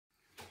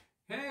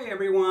Hey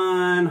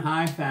everyone!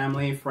 Hi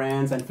family,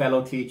 friends, and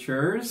fellow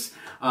teachers.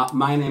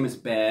 My name is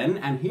Ben,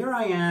 and here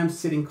I am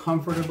sitting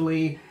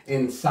comfortably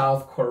in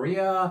South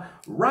Korea,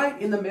 right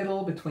in the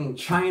middle between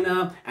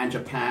China and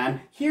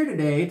Japan, here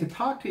today to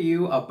talk to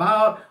you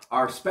about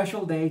our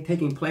special day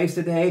taking place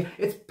today.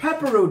 It's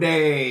Pepero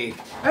Day!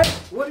 Hey,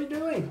 what are you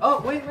doing?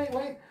 Oh, wait.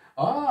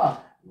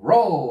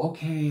 Roll,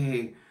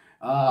 okay.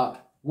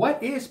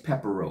 What is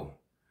Pepero?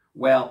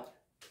 Well,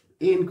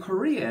 in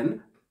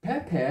Korean,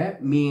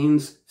 Pepe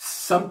means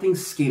something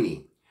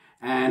skinny.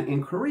 And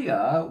in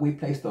Korea, we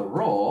place the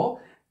ro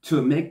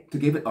to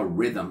give it a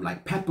rhythm,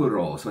 like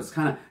pepero. So it's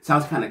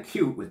sounds kind of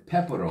cute with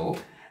pepero.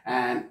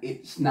 And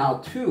it's now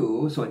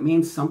two, so it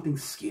means something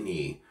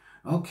skinny.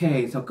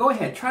 Okay, so go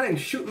ahead, try to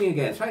shoot me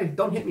again.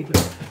 Don't hit me,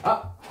 please.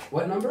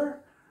 What number?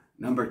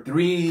 Number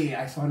 3.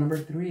 I saw number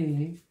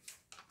 3.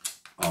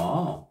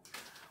 Oh.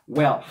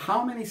 Well,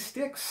 how many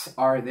sticks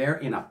are there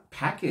in a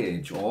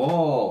package?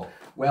 Oh,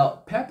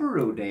 well,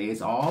 Pepero Day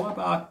is all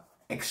about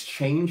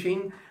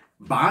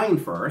buying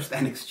first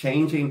and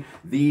exchanging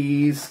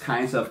these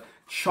kinds of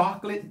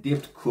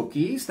chocolate-dipped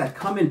cookies that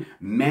come in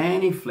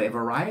many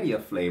variety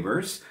of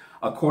flavors.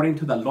 According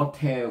to the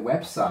Lotte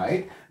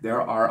website,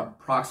 there are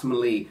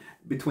approximately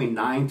between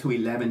 9 to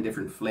 11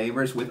 different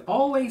flavors with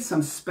always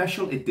some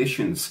special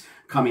editions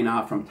coming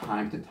out from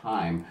time to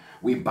time.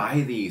 We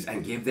buy these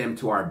and give them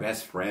to our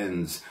best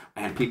friends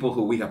and people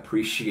who we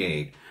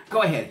appreciate.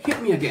 Go ahead,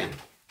 hit me again.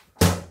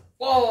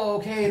 Whoa,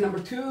 okay, number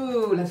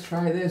 2. Let's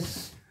try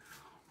this.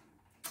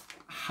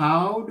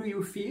 How do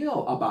you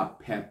feel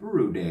about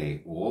Pepero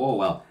Day? Oh,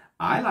 well,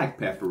 I like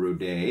Pepero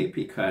Day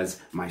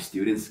because my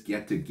students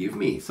get to give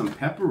me some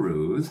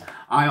Peperos.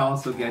 I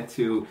also get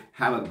to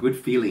have a good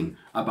feeling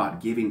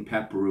about giving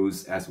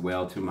Peperos as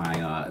well to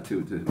my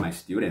to my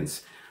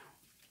students.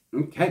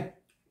 Okay,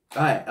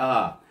 all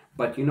right.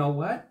 But you know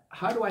what?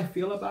 How do I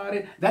feel about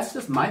it? That's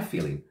just my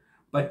feeling.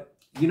 But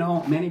you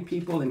know, many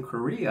people in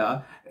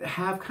Korea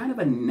have kind of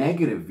a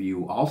negative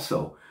view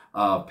also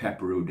of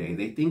Pepero Day.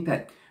 They think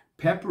that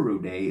Pepero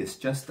Day is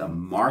just a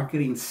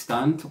marketing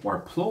stunt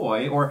or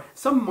ploy or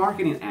some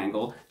marketing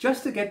angle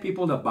just to get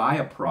people to buy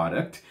a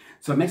product.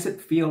 So it makes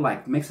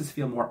us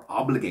feel more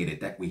obligated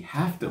that we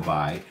have to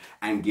buy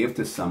and give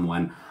to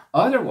someone.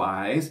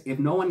 Otherwise, if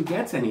no one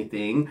gets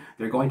anything,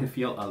 they're going to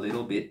feel a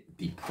little bit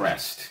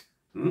depressed.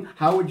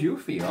 How would you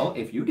feel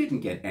if you didn't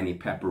get any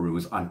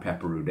Peperos on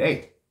Pepero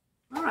Day?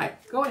 All right,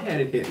 go ahead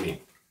and hit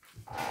me.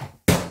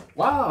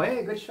 Wow,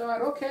 hey, good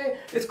shot. Okay,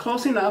 it's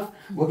close enough.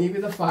 We'll give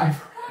you the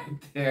 5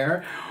 right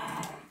there.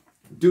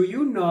 Do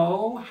you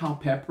know how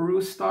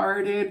Pepero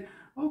started?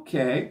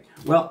 Okay,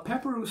 well,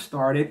 Pepero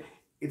started,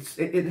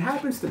 it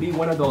happens to be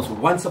one of those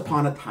once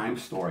upon a time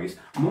stories,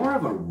 more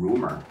of a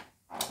rumor.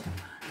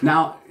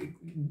 Now,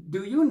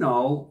 do you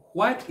know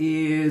what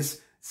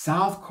is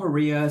South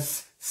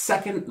Korea's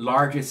second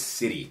largest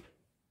city?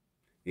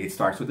 It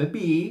starts with a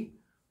B.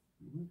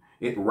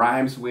 It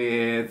rhymes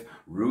with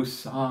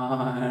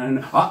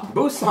Rusan.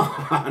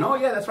 Busan. Oh,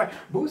 yeah, that's right.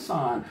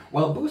 Busan.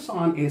 Well,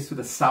 Busan is to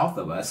the south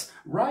of us,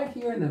 right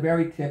here in the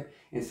very tip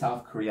in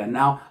South Korea.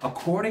 Now,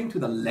 according to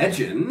the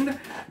legend,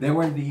 there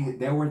were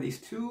these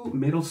 2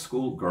 middle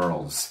school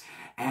girls,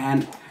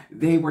 and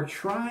they were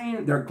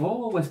their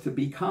goal was to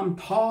become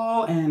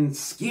tall and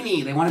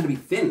skinny. They wanted to be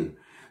thin.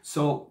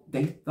 So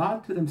they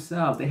thought to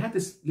themselves, they had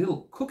this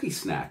little cookie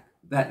snack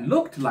that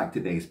looked like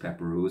today's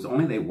Peperos,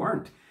 only they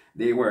weren't.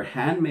 They were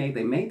handmade.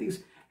 They made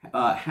these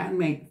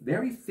handmade,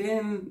 very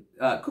thin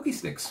cookie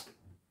sticks.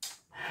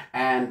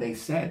 And they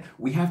said,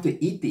 we have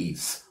to eat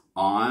these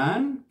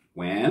on,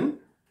 when?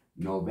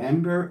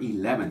 November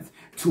 11th.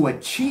 To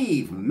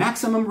achieve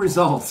maximum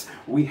results,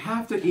 we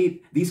have to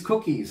eat these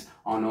cookies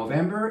on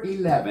November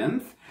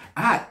 11th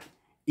at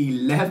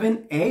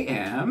 11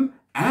 a.m.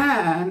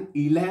 and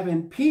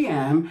 11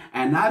 p.m.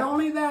 And not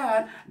only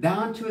that,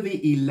 down to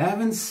the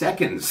 11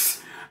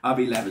 seconds of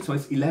 11. So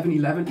it's 11,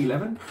 11,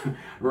 11,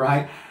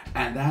 right?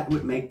 And that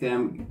would make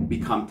them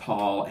become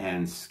tall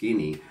and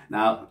skinny.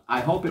 Now, I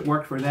hope it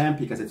worked for them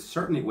because it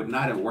certainly would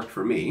not have worked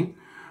for me.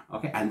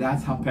 Okay, and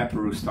that's how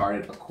Pepero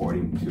started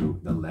according to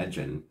the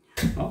legend.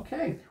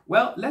 Okay,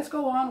 well, let's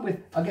go on with,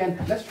 again,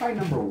 let's try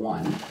number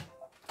 1.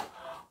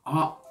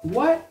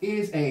 What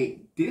is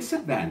a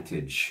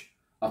disadvantage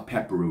of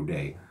Pepero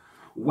Day?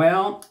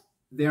 Well,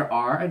 there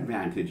are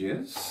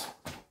advantages.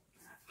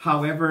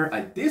 However,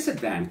 a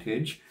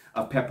disadvantage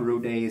of Pepero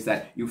Day is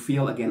that you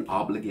feel, again,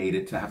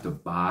 obligated to have to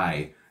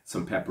buy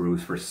some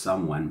Peperos for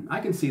someone. I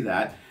can see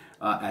that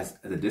as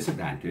a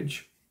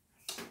disadvantage.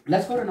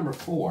 Let's go to number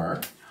 4.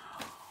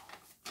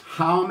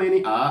 How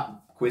many,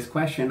 quiz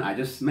question, I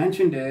just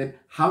mentioned it.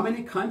 How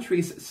many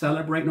countries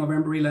celebrate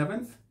November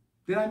 11th?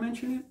 Did I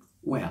mention it?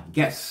 Well,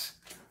 guess.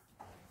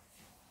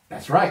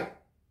 That's right.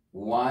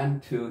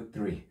 1, 2,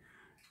 3.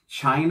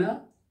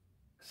 China,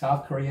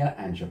 South Korea,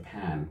 and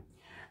Japan.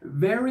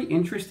 Very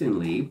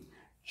interestingly,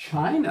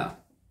 China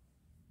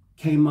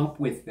came up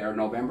with their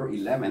November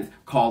 11th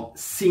called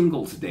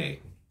Singles Day.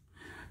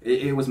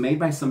 It was made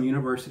by some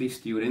university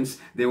students.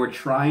 They were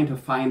trying to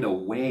find a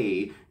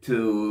way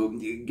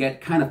to get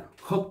kind of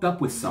hooked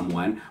up with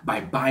someone by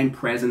buying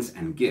presents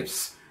and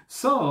gifts.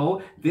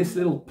 So this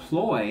little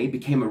ploy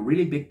became a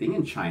really big thing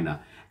in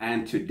China.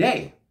 And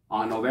today,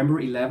 on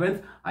November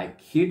 11th, I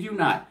kid you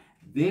not,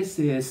 this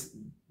is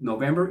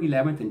November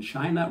 11th in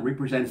China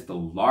represents the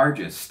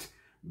largest,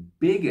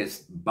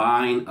 biggest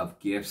buying of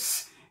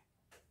gifts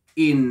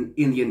in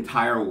the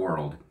entire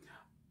world.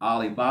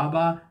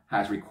 Alibaba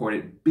has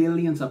recorded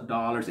billions of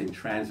dollars in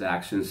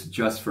transactions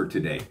just for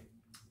today.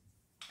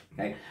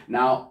 Okay,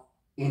 now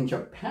in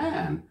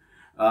Japan,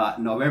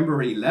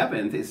 November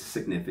 11th is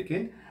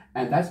significant,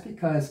 and that's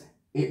because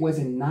it was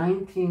in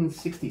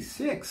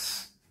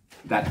 1966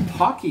 that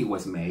Pocky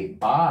was made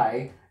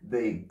by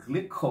the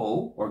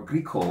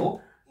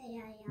Glico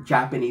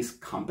Japanese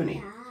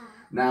company.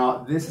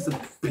 Now, this is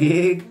a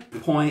big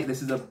point.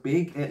 This is a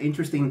big,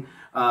 interesting.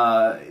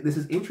 This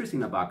is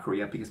interesting about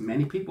Korea because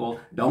many people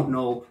don't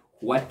know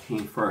what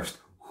came first.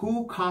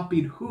 Who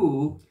copied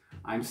who?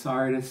 I'm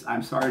sorry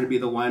to be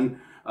the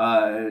one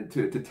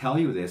to tell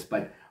you this,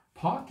 but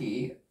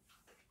Pocky,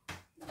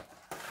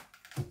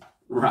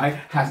 right,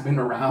 has been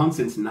around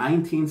since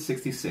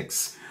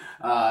 1966.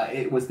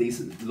 It was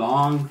these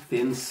long,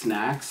 thin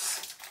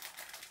snacks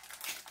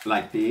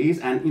like these,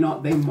 and you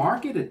know they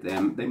marketed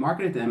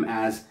them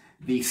as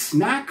the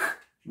snack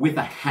with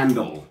a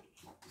handle.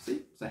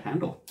 See, it's a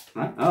handle,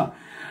 right? Oh.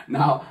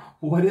 Now,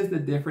 what is the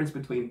difference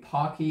between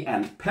Pocky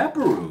and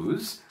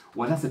Pepero's?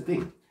 Well, that's the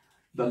thing.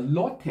 The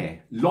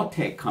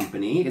Lotte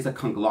company is a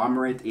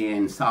conglomerate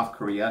in South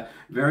Korea,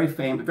 very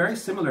famous, very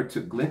similar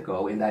to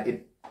Glico in that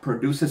it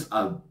produces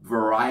a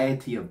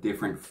variety of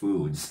different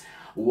foods.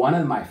 One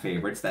of my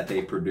favorites that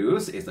they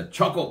produce is the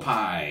choco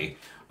pie.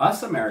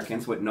 Us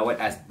Americans would know it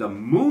as the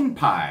moon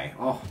pie.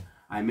 Oh,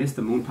 I miss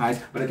the moon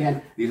pies. But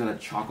again, these are the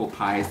choco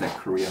pies that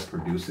Korea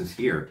produces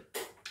here.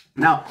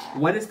 Now,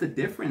 what is the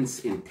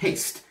difference in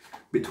taste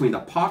between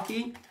the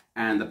Pocky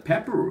and the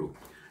Pepero?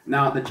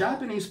 Now, the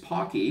Japanese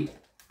Pocky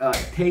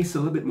tastes a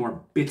little bit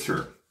more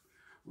bitter,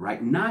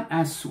 right? Not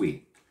as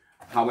sweet.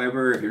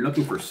 However, if you're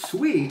looking for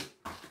sweet,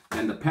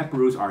 then the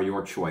Peperos are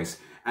your choice.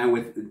 And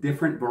with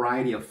different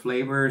variety of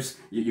flavors,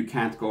 you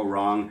can't go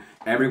wrong.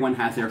 Everyone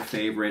has their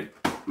favorite.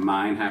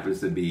 Mine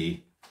happens to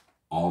be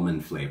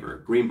almond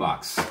flavor, green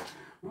box.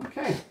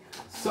 Okay,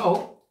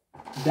 so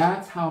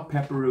that's how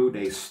Pepero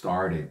Day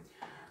started.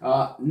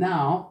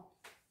 Now,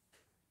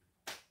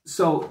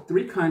 so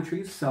 3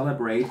 countries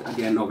celebrate,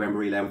 again,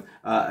 November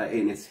 11th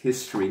in its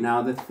history.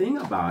 Now, the thing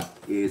about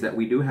is that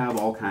we do have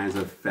all kinds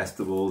of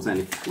festivals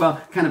and, well,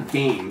 kind of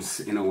games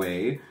in a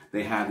way.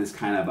 They have this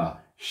kind of a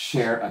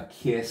share a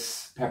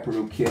kiss,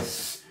 Pepero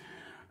kiss.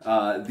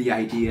 The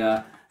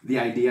idea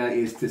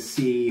is to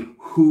see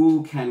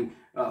who can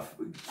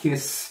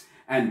kiss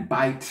and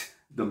bite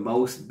the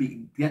most,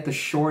 get the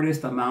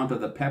shortest amount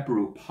of the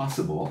Pepero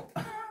possible.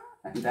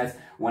 And that's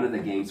one of the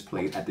games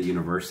played at the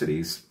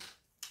universities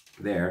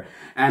there.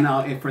 And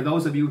if for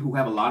those of you who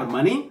have a lot of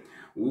money,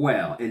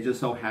 well, it just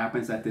so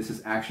happens that this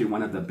is actually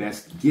one of the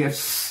best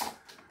gifts.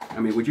 I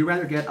mean, would you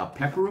rather get a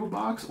Pepero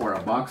box or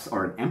a box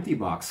or an empty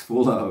box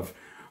full of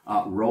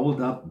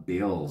rolled up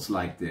bills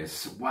like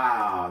this?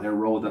 Wow, they're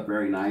rolled up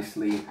very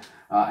nicely.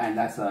 And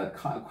that's a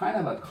kind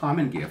of a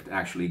common gift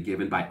actually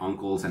given by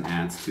uncles and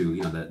aunts to,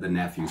 you know, the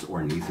nephews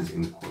or nieces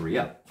in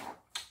Korea.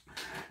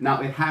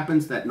 Now, it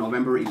happens that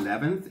November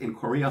 11th in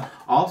Korea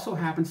also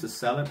happens to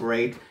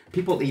celebrate,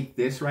 people eat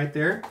this right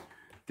there.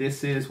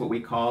 This is what we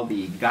call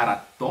the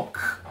garatok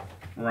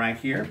right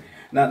here.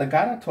 Now, the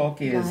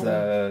garatok is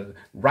a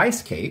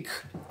rice cake.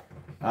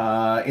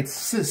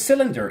 It's a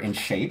cylinder in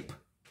shape.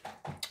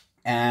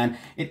 And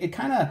it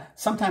kind of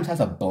sometimes has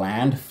a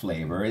bland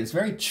flavor. It's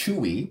very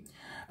chewy.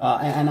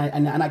 And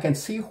I can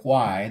see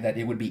why that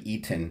it would be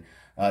eaten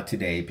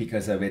today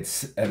because of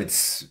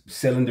its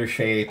cylinder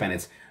shape and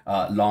its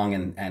long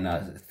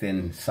and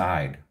thin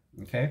side.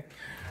 Okay,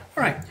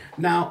 all right.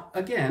 Now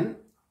again,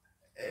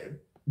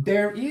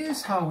 there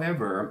is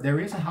however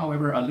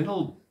a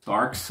little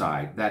dark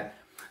side that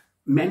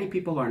many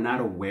people are not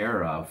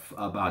aware of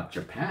about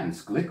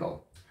Japan's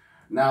Glico.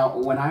 Now,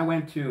 when I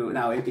went to,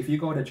 if you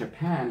go to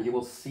Japan, you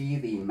will see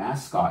the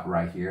mascot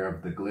right here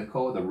of the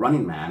Glico, the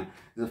Running Man,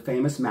 the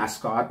famous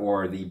mascot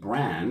or the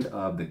brand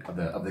of the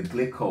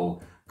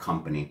Glico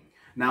company.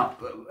 Now,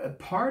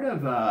 part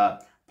of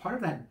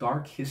that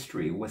dark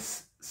history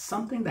was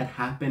something that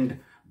happened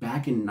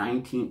back in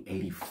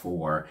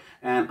 1984,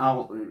 and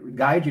I'll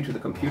guide you to the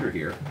computer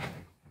here.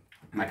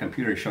 My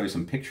computer shows you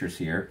some pictures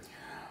here.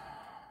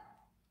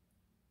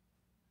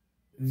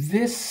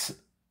 This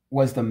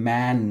was the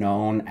man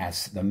known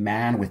as the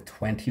man with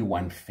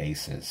 21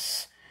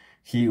 faces.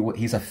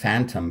 He's a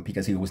phantom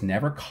because he was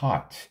never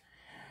caught.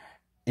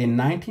 In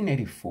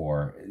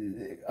 1984,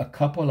 a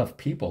couple of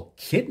people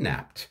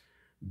kidnapped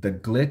the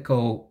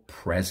Glico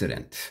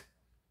president,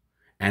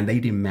 and they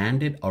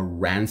demanded a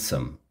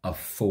ransom of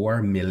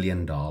 $4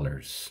 million.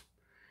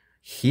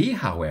 He,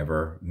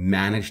 however,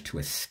 managed to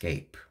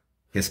escape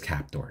his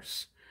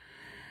captors.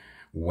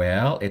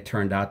 Well, it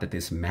turned out that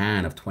this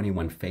man of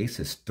 21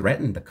 faces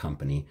threatened the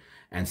company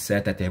and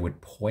said that they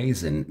would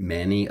poison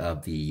many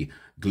of the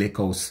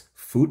Glico's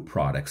food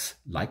products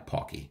like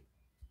Pocky.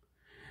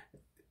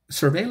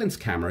 Surveillance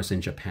cameras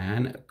in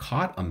Japan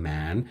caught a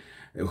man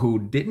who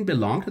didn't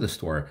belong to the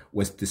store,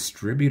 was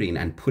distributing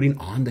and putting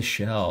on the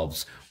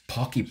shelves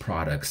Pocky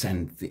products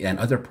and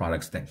other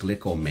products that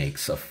Glico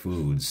makes of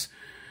foods.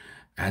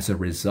 As a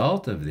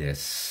result of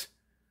this,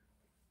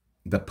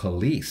 the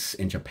police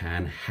in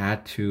Japan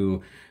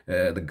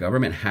the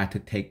government had to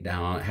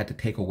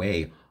take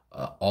away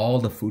all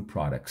the food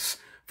products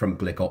from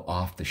Glico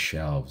off the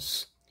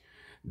shelves.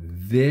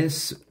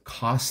 This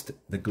cost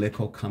the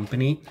Glico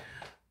company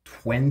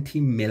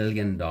 $20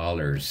 million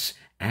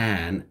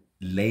and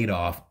laid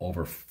off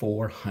over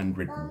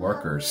 400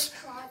 workers,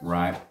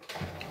 right?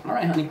 All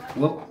right, honey.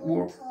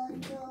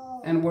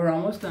 We're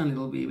almost done,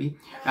 little baby.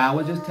 I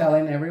was just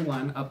telling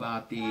everyone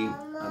about the...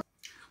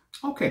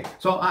 Okay,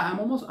 so I'm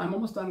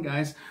almost done,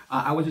 guys.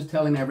 I was just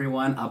telling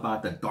everyone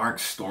about the dark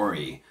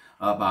story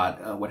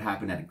about what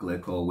happened at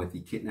Glico with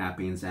the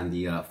kidnappings and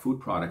the food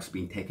products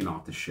being taken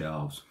off the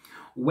shelves.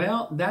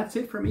 Well, that's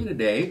it for me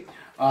today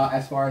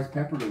as far as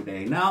Pepero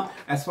Day. Now,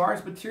 as far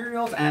as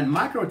materials and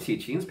micro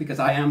teachings, because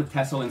I am a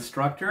TESOL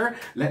instructor,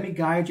 let me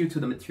guide you to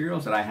the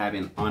materials that I have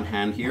on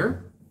hand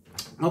here.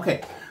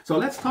 Okay, so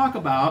let's talk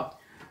about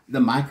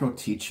the micro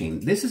teaching.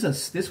 This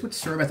would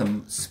serve as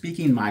a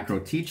speaking micro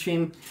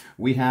teaching.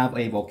 We have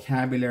a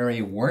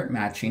vocabulary word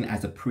matching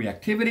as a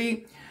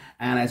pre-activity,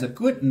 and as a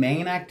good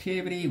main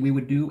activity, we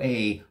would do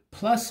a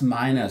plus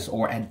minus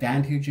or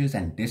advantages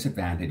and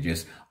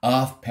disadvantages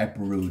of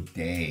Pepero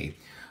Day.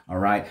 All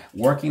right,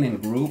 working in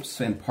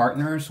groups and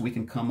partners, we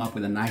can come up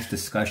with a nice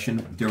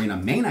discussion during a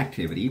main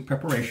activity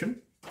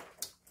preparation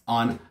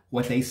on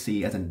what they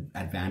see as an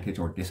advantage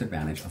or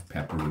disadvantage of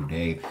Pepero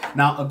Day.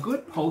 Now, a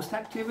good post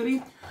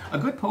activity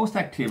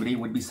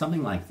would be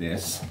something like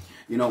this,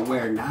 you know,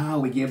 where now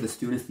we give the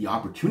students the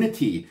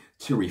opportunity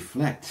to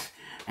reflect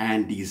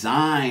and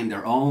design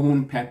their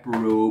own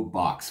Pepero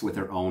box with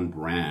their own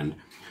brand.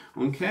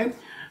 Okay.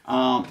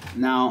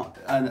 Now,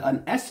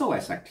 an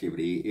SOS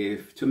activity,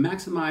 to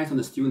maximize on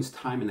the students'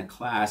 time in the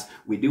class,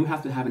 we do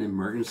have to have an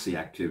emergency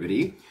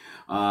activity.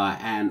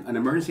 And an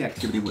emergency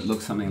activity would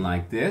look something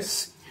like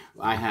this.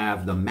 I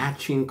have the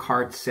matching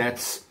card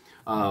sets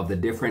of the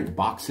different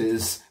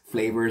boxes,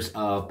 flavors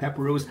of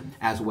Peperos,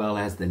 as well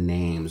as the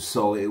names.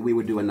 So we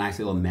would do a nice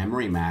little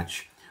memory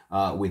match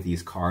with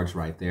these cards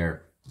right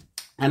there.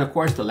 And of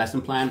course, the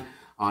lesson plan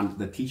on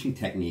the teaching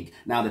technique.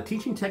 Now, the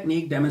teaching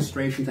technique,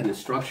 demonstrations, and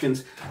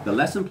instructions, the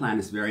lesson plan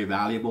is very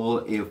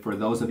valuable for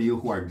those of you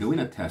who are doing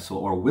a TESOL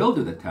or will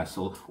do the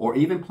TESOL or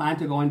even plan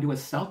to go and do a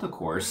CELTA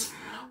course.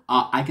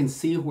 I can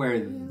see where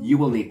you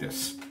will need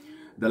this.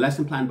 The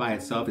lesson plan by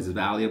itself is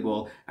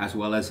valuable, as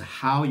well as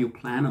how you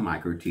plan a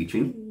micro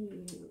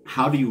teaching.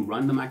 How do you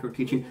run the micro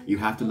teaching? You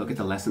have to look at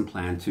the lesson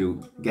plan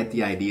to get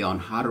the idea on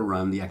how to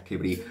run the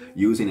activity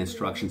using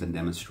instructions and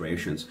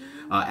demonstrations,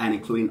 and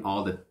including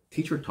all the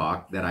teacher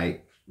talk that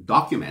I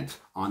document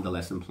on the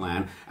lesson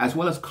plan, as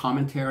well as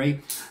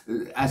commentary,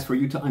 as for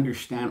you to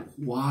understand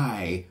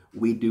why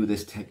we do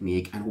this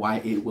technique and why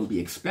it will be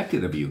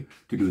expected of you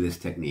to do this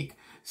technique.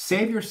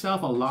 Save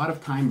yourself a lot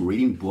of time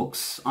reading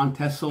books on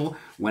TESOL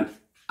when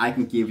I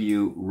can give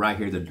you right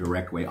here the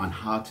direct way on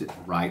how to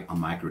write a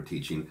micro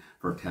teaching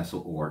for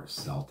TESOL or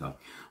CELTA.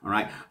 All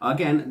right.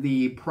 Again,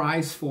 the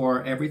price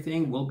for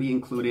everything will be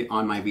included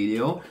on my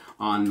video,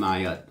 on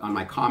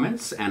my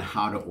comments, and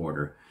how to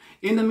order.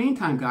 In the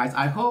meantime, guys,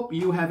 I hope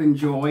you have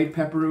enjoyed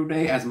Pepero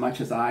Day as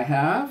much as I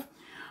have.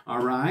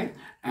 All right.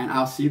 And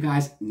I'll see you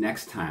guys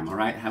next time. All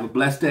right. Have a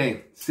blessed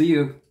day. See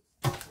you.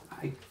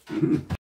 Bye.